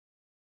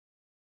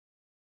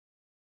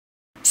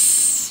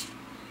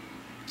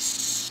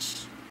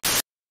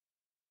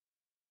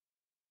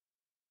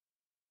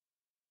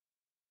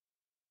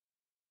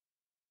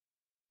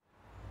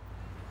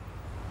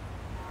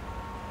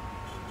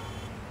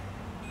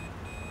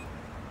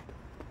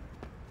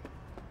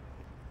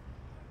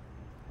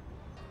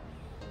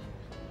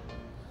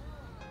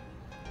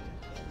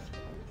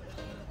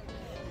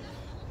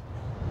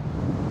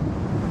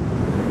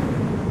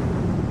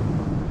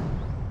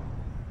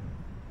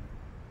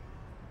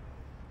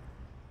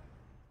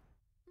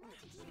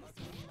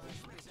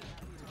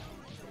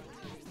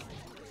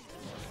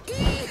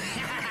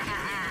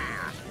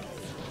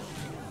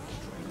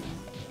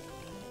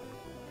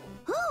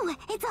Ooh,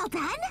 it's all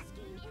done?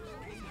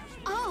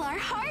 All our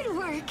hard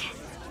work.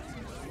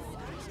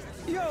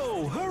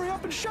 Yo, hurry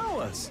up and show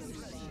us.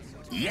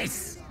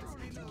 Yes.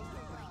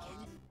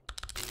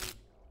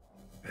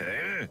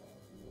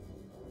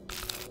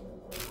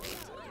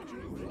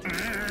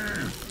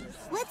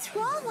 What's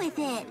wrong with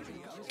it?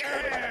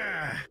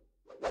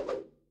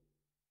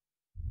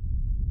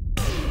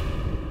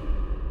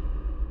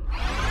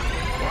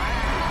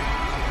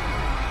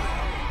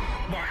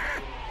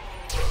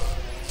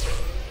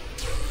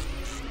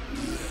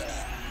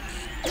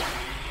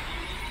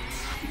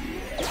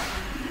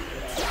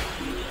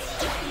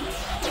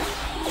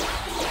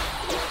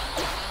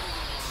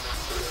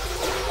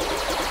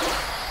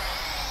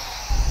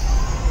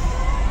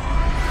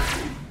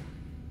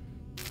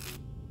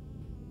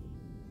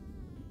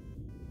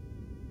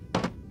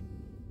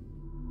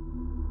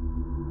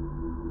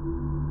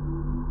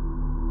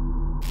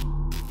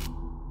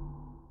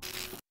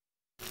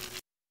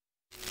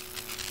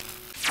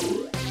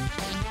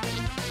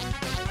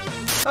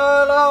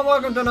 Hello and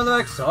welcome to another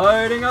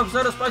exciting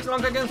episode of Spicy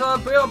Long Games.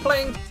 We are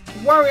playing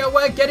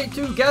Warioware Get It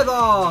Together!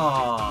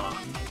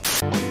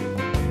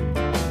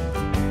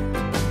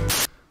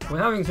 We're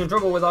having some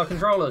trouble with our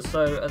controllers,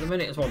 so at the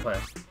minute it's one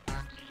player.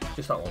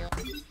 Just that one.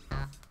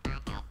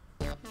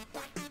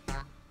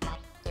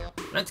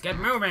 Let's get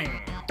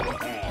moving!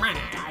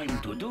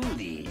 Time to do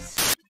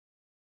this.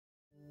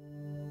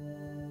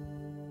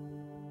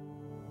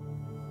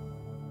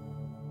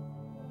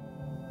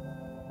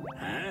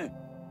 Huh?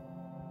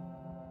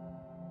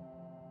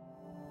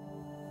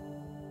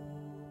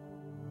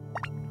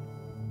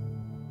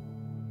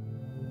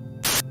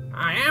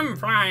 I am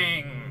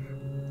flying!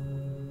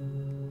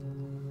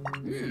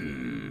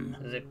 Hmm.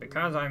 Is it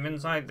because I'm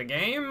inside the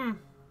game?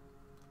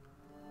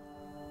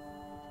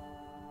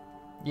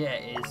 Yeah,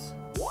 it is.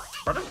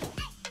 Pardon?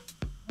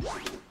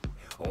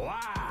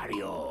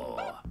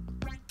 Wario.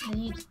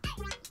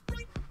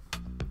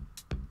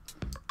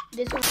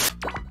 This one.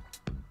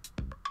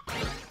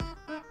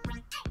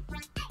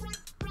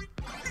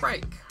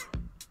 Break.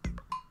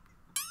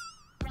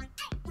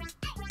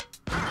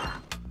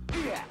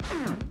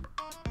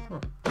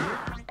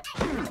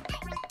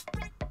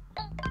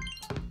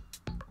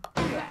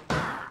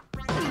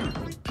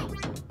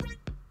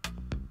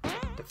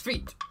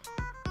 Defeat.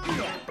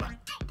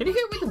 Did he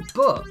hit with a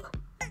butt?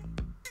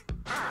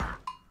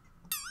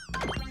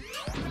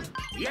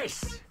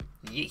 Yes.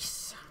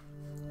 Yes.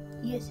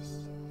 Yes.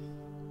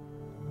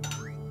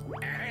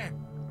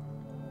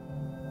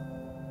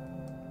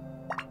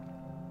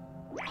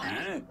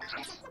 Huh?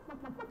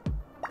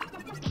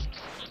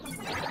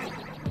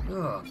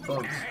 Oh,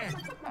 bugs.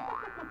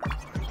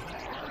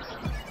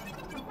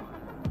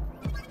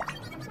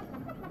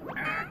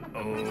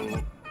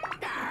 Oh.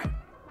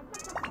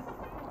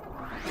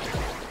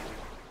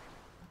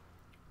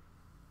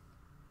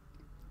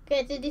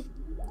 Okay, so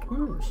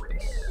Ooh,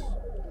 space.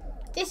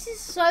 this is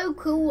so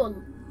cool.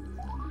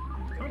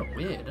 Kind of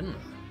weird, isn't it?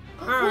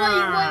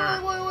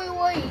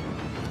 Wait.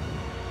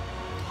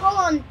 Hold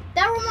on.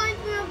 That reminds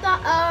me of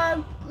that,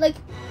 like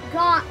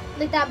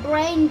that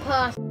brain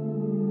person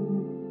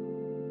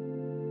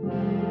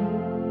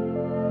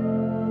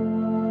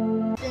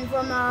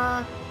from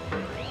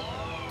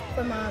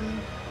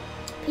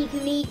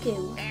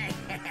Pikuniku.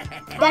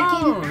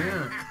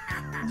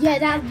 Yeah,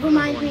 that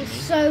reminds me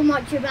so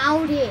much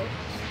about it.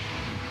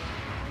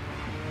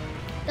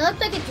 That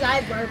looks like a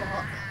giant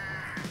robot.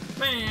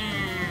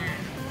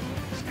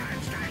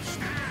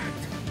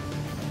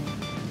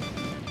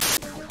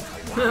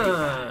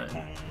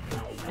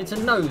 It's a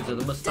nose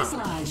with a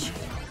moustache.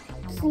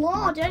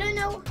 Sludge, I don't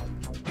know.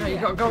 No, you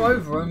gotta go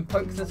over and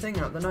poke the thing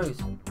out the nose.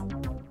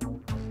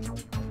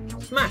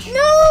 Smash!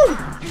 No!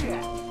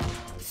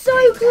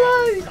 So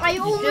close! I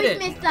almost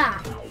missed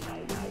that.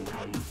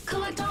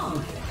 Collect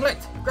all.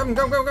 Collect! Grab him,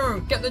 go!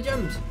 Get the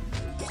gems!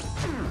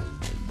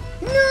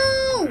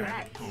 No!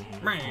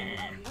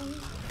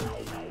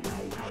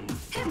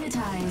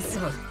 Hypnotize.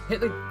 Hit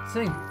the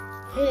thing.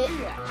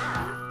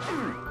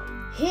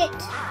 Hit.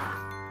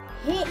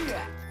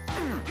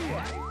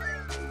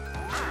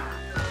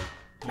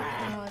 Oh,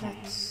 that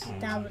was the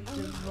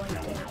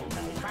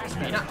right thing.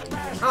 Speed up.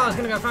 Oh, it's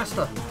gonna go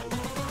faster.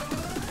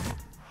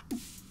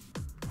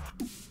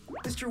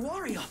 Mr.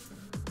 Wario.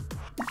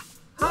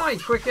 Hi,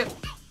 Cricket.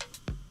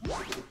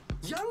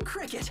 Young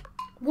Cricket.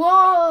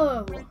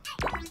 Whoa!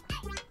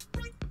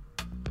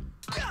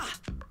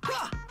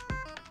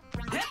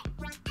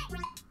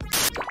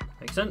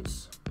 Makes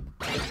sense.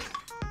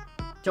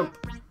 Jump.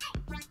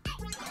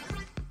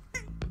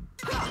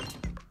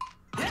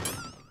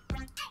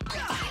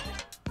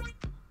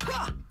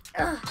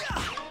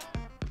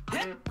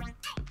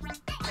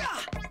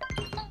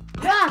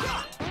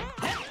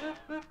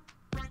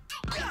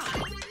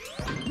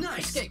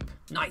 Nice. Escape.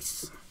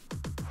 Nice.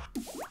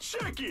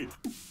 Check it.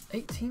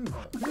 18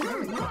 volt.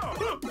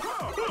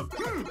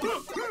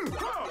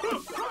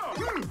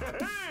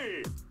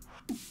 Hey.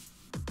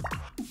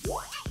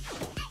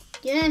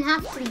 didn't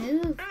have to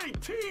move.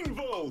 18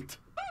 volt.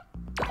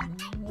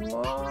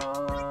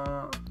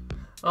 What?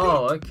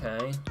 Oh,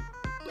 okay.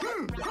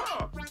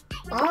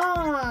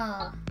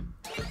 Ah.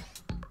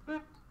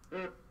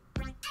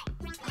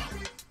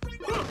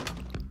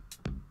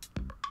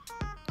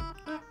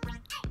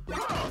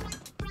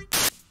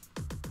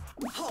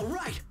 All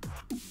right.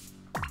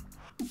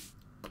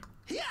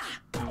 Yeah.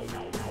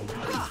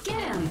 Get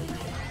him.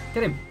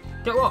 Get him.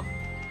 Get what?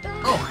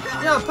 Oh,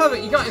 yeah,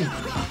 perfect. You got him.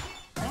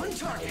 On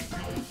target.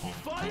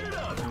 Fired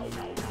up.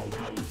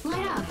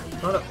 Light up.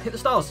 Right up. Hit the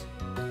stars.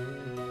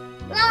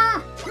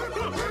 Ah.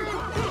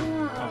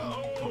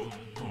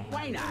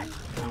 Why not?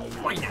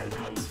 Why not?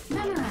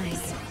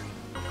 Memorize.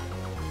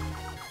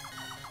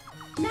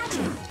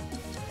 Magic.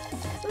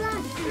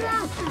 Blah,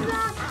 blah,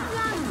 blah,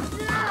 blah,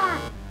 blah.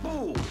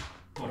 Boom.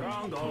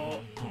 Wrongo.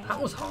 That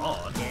was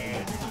hard.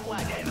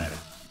 Whatever.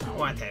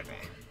 Whatever.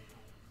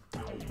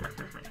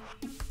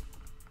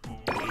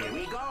 Here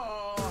we go.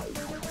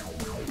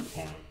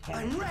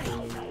 I'm ready.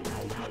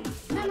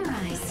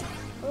 Memorize.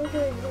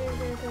 Okay.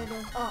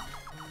 Oh.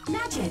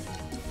 Magic.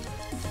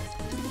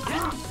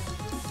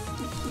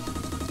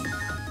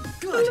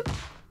 Good.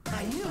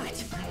 I knew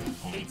it.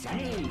 It's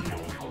me.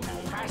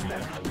 Faster,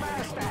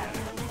 faster.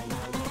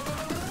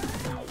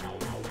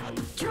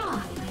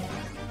 Draw.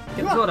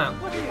 Get the sword out.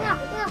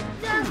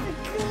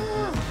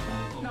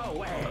 No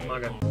way.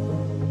 Okay.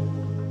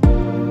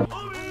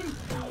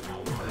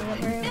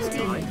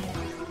 Empty.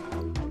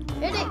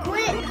 Hit it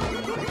quick.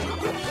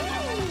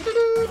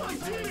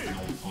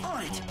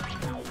 On it.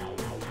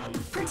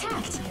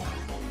 Protect.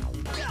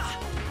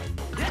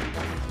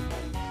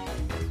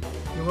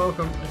 You're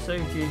welcome. I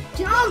saved you.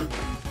 Jump.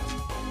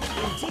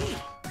 Indeed.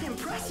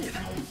 Impressive.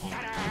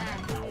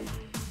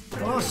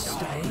 What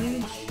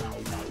stage?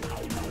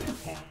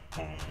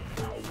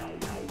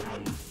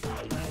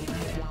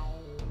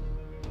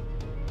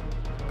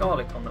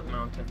 Garlic on that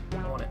mountain.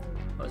 I want it.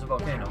 Oh, there's a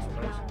volcano, I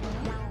suppose.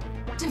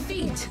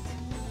 Defeat.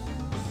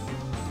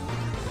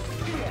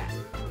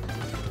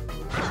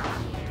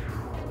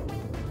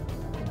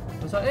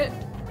 Was that it?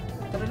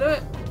 Did I do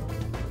it?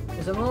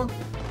 Is there more?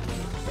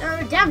 There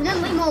are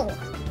definitely more.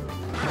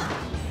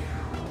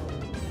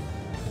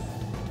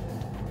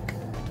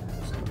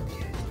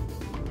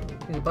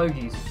 These are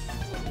bogeys.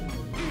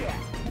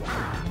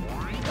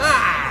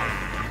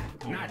 Ah!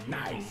 Not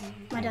nice.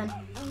 Am I done?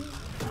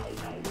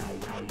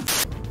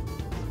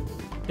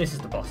 This is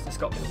the boss. This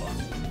got to be the boss.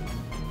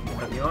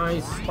 Open your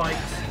eyes,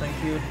 spikes.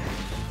 Thank you.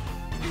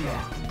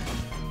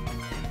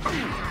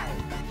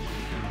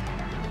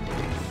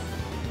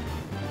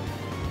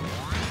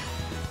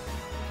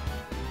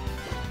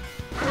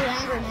 We're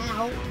angry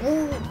now.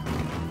 Ooh.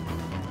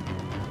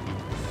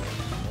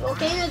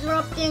 Volcano's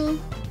erupting.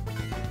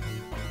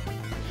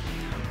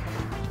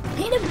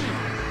 Hit him!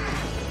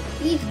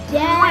 He's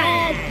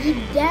dead!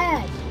 He's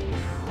dead!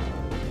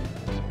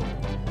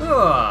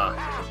 Ugh.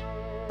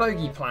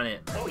 Bogey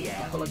planet. Oh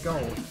yeah. Full of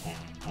gold.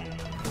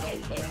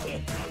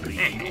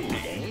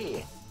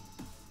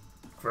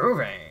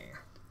 Groovy.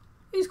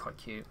 He's quite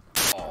cute.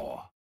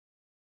 Oh.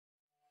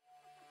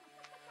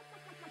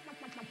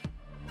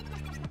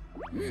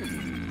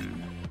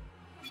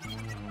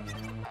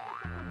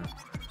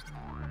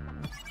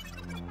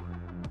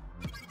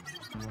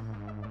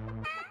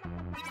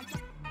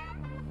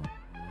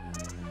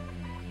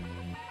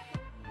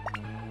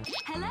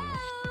 Hello.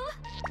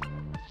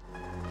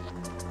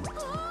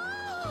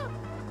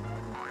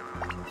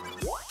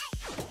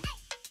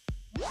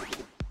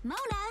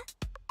 Mona.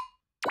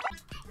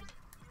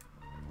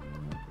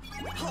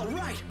 All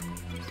right.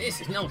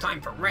 This is no time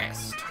for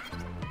rest.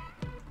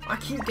 I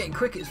keep getting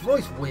Cricket's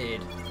voice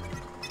weird.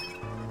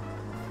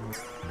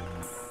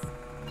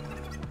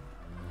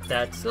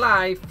 That's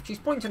life. She's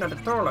pointing at the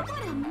toilet.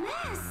 What a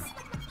mess.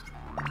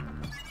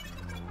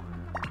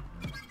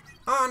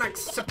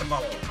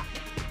 Unacceptable.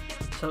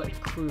 Select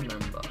crew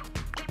member.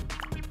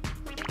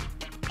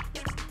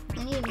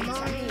 I need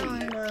money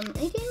on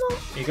 18 volt?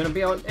 You're gonna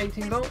be on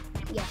 18 volt?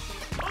 Yeah.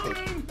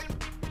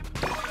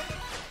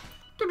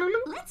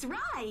 Let's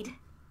ride.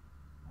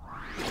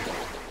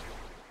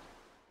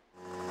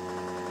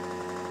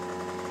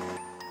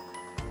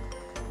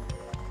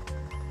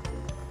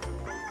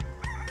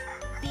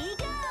 Be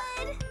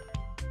good.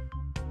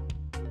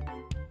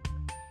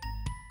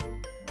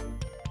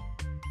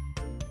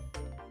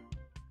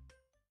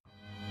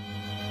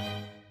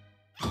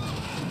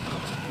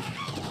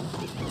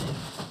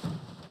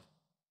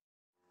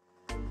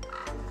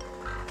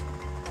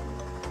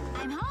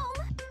 I'm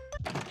home.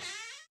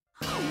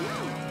 Oh no!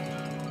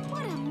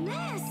 What a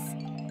mess!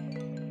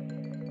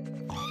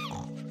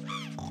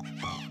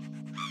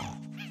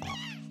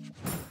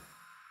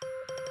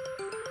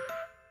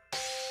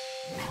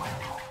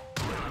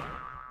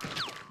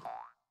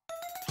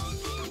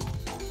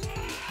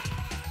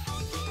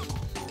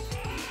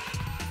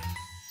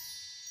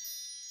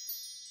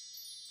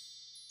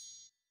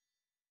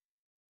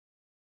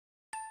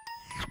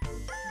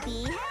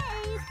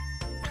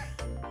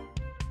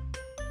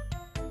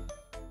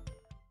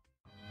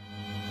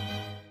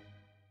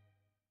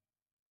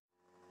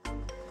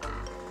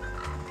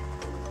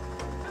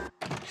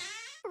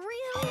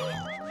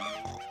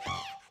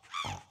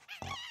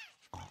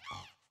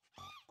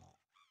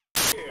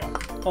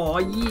 Oh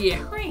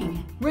yeah.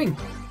 Ring. Ring.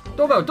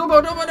 Doorbell.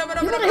 Doorbell. Doorbell. Doorbell.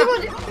 He Doorbell.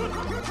 got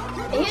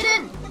it. He hit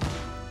it.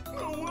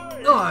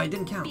 Oh, it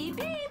didn't count. Beep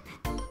beep.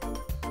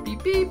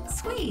 Beep beep.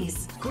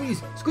 Squeeze.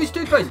 Squeeze. Squeeze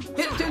toothpaste.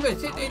 Hit the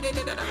toothpaste. Hit.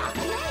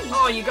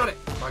 Oh, you got it.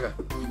 Okay.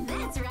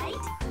 That's right.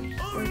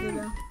 Where'd you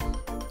go?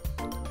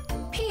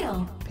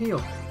 Peel. Peel.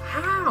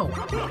 How?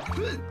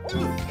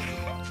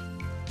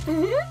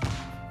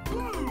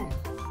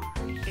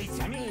 It's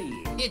a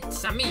me.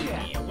 It's a me.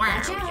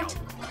 Watch Wow. out.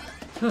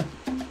 Huh.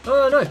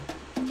 Oh no.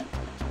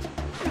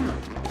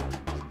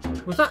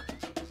 What's that?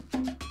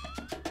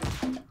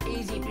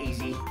 Easy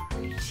peasy.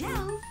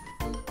 Shelf.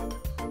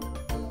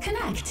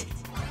 Connect.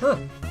 Huh.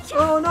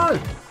 Oh no.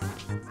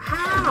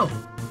 How?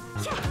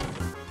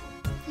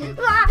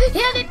 Ah,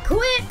 hit it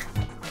quick.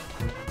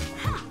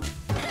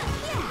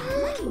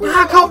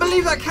 I can't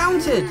believe that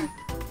counted.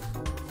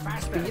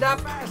 Faster. Speed up.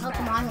 How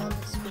come I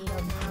want to speed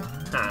up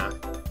now? Ah.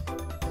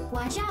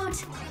 Watch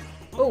out.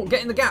 Oh,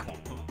 get in the gap.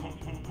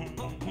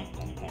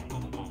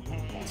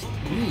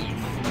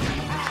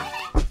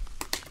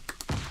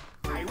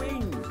 I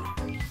win.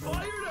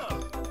 Fired up.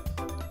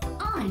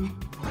 On.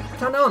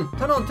 Turn it on.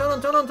 Turn on. Turn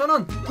on. Turn on. Turn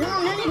on. Turn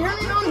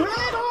it on.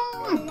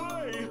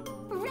 Away.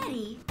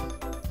 Ready.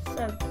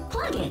 So,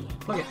 Plug it.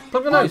 Plug it.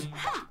 Plug the nose.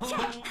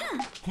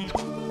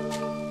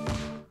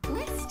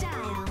 With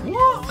style.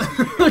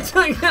 What?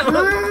 Tidy.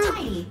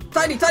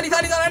 Tidy. Tidy. Tidy.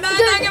 Tidy. No, no,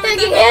 They give can me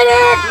hit it.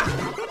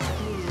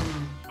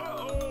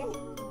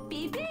 Uh-oh.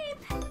 Beep beep.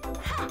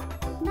 Ha.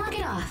 Knock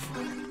it off.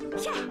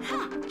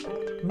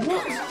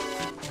 What?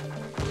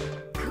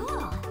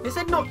 Cool. It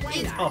said knock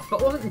it off,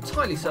 but I wasn't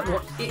entirely certain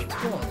what it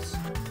was.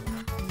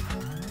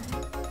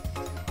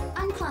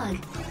 Unplug.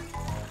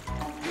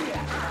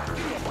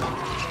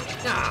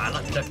 Ah, I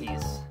like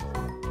duckies.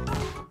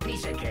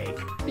 Piece of cake.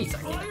 Piece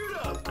of cake. Fired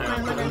up.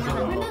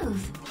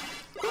 Remove.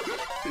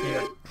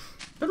 Yeah.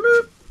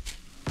 Bloop.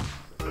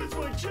 That's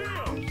my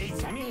jam.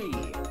 It's a me.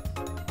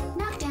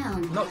 Knock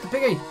down. Knock the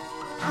piggy.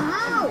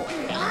 Ow.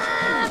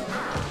 Ah.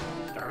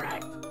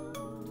 Correct.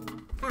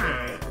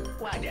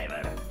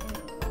 Whatever.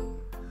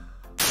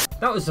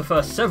 That was the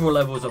first several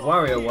levels of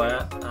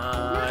Warioware.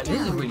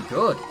 This is really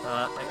good.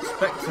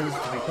 Expect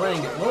us to be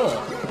playing it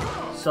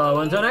more. So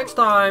until next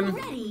time.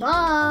 Ready.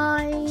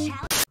 Bye.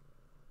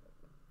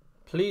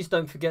 Please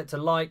don't forget to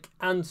like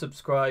and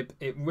subscribe.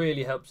 It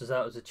really helps us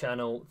out as a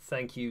channel.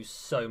 Thank you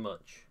so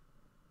much.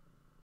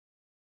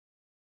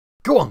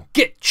 Go on,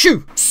 get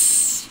shoo!